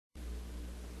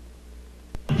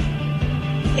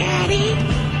Daddy?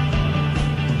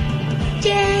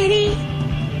 Daddy?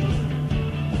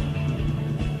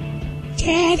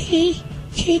 Daddy,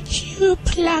 did you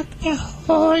plug the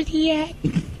hole yet?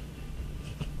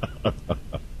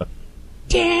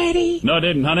 Daddy? No, I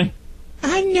didn't, honey.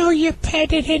 I know you're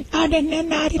pregnant on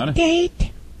another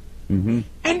date. Mm-hmm.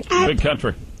 And Big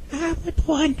country. I was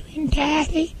wondering,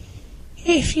 Daddy,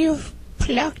 if you've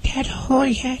plugged that hole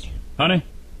yet. Honey?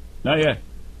 Not yet.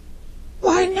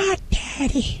 Why not,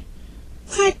 Daddy?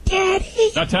 Why,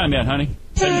 Daddy? Not time yet, honey.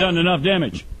 Haven't done enough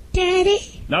damage.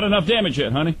 Daddy? Not enough damage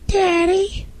yet, honey.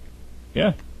 Daddy?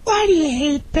 Yeah. Why do you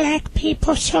hate black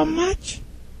people so much?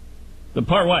 The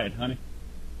part white, honey.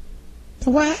 The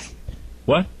what?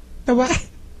 What? The what?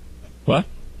 What?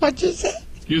 What'd you say?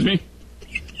 Excuse me?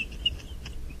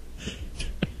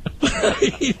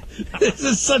 This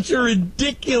is such a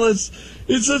ridiculous...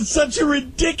 It's such a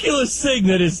ridiculous thing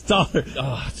that his daughter...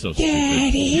 Oh, it's so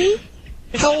Daddy?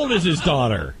 stupid. How old is his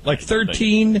daughter? Like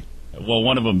 13? Well,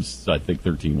 one of them's, I think,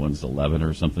 13. One's 11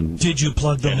 or something. Did you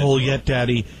plug the hole yet,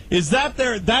 Daddy? Is that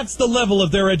that's the level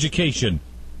of their education?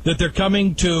 That they're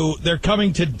coming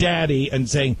to Daddy and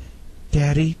saying,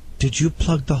 Daddy, did you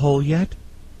plug the hole yet?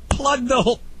 Plug the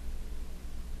hole.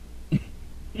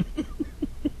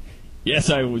 Yes,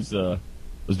 I was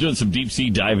doing some deep sea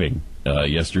diving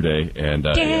yesterday, and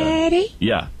Daddy?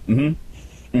 yeah,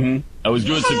 I was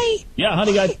doing some. Yeah,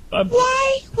 honey,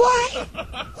 Why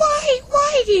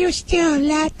do you still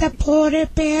let the polar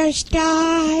bears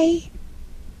die?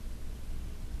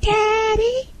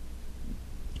 Daddy?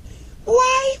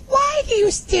 Why do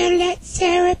you still let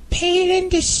Sarah Palin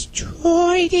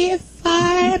destroy the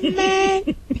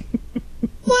environment?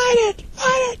 Why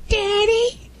not,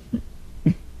 Daddy?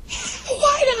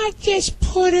 Why not just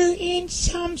put her in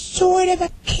some sort of a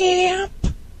camp?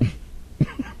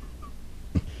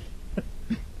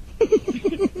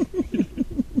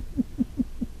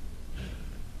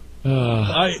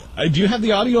 Do you have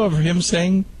the audio of him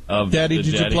saying, Daddy, did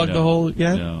you plug the hole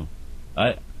yet? No.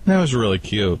 That was really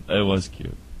cute. It was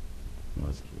cute.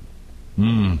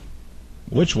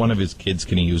 Which one of his kids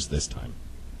can he use this time?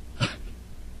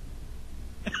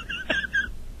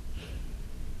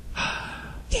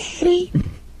 Daddy?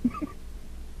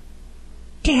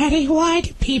 Daddy, why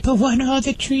do people want all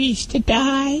the trees to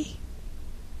die?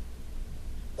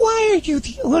 Why are you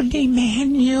the only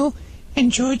man, you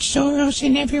and George Soros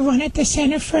and everyone at the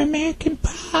Center for American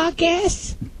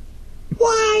Progress?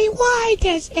 Why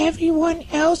does everyone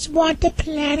else want the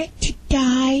planet to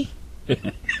die?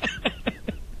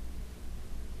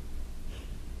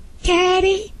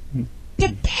 Daddy,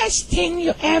 the best thing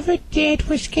you ever did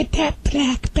was get that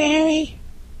BlackBerry.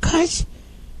 'Cause,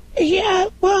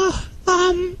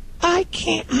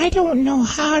 I don't know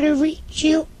how to reach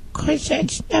you. 'Cause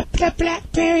it's the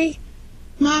BlackBerry.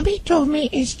 Mommy told me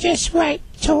it's just right,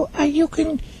 so you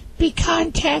can be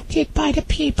contacted by the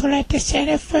people at the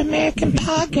Center for American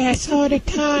Progress all the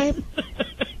time.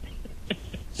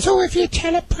 So if your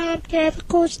teleprompter ever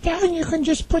goes down, you can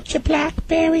just put your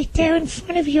BlackBerry there in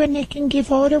front of you and they can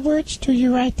give order words to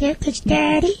you right there. 'Cause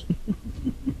Daddy,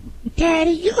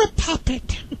 you're a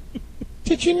puppet.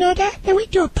 Did you know that? That we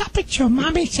do a puppet show.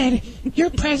 Mommy said your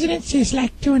presidency is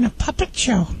like doing a puppet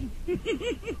show.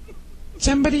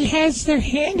 Somebody has their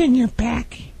hand in your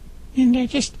back, and they're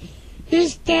just,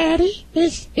 is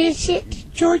it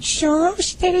George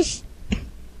Soros that is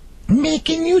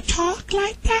making you talk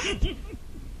like that?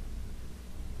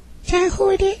 Is that who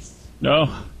it is? No,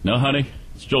 honey,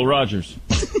 it's Joel Rogers.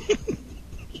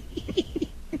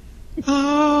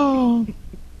 Oh,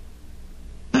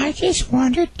 I just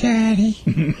wondered, Daddy.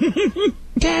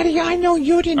 Daddy, I know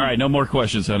you didn't... All right, no more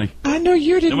questions, honey. I know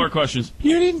you didn't... No more questions.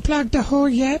 You didn't plug the hole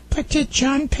yet, but did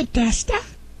John Podesta?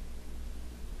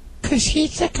 'Cause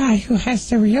he's the guy who has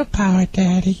the real power,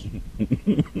 Daddy.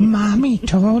 Mommy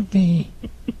told me.